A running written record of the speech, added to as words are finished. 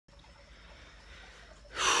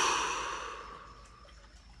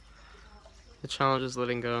challenge is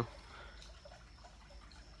letting go.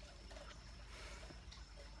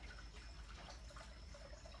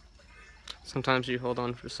 Sometimes you hold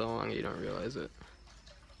on for so long you don't realize it.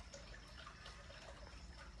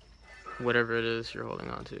 Whatever it is you're holding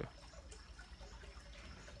on to.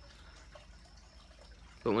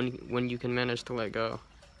 But when you can manage to let go,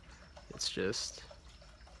 it's just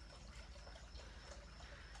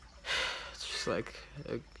like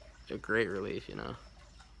a great relief, you know.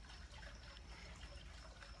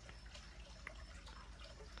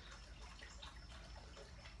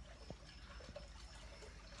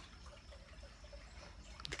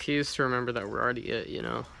 The key is to remember that we're already it, you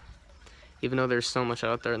know. Even though there's so much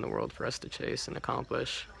out there in the world for us to chase and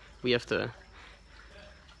accomplish, we have to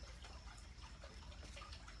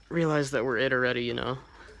realize that we're it already, you know.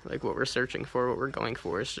 Like what we're searching for, what we're going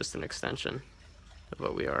for is just an extension of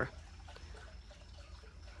what we are.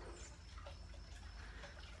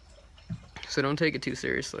 So don't take it too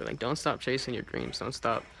seriously. Like, don't stop chasing your dreams. Don't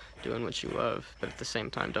stop doing what you love. But at the same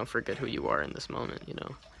time, don't forget who you are in this moment, you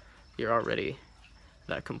know. You're already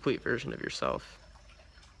that complete version of yourself.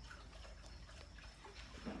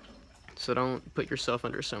 So don't put yourself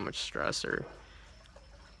under so much stress or,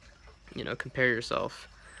 you know, compare yourself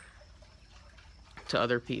to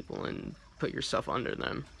other people and put yourself under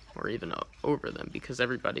them or even over them, because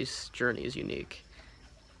everybody's journey is unique.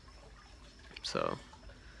 So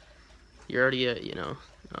you're already it, you know.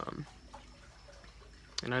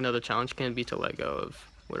 And I know the challenge can be to let go of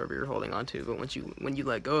whatever you're holding on to, but when you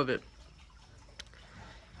let go of it,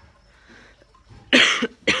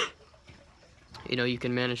 you know, you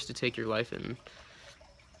can manage to take your life in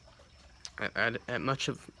at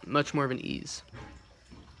much more of an ease.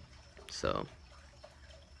 So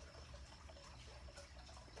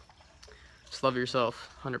just love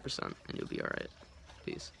yourself 100% and you'll be all right.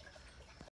 Peace.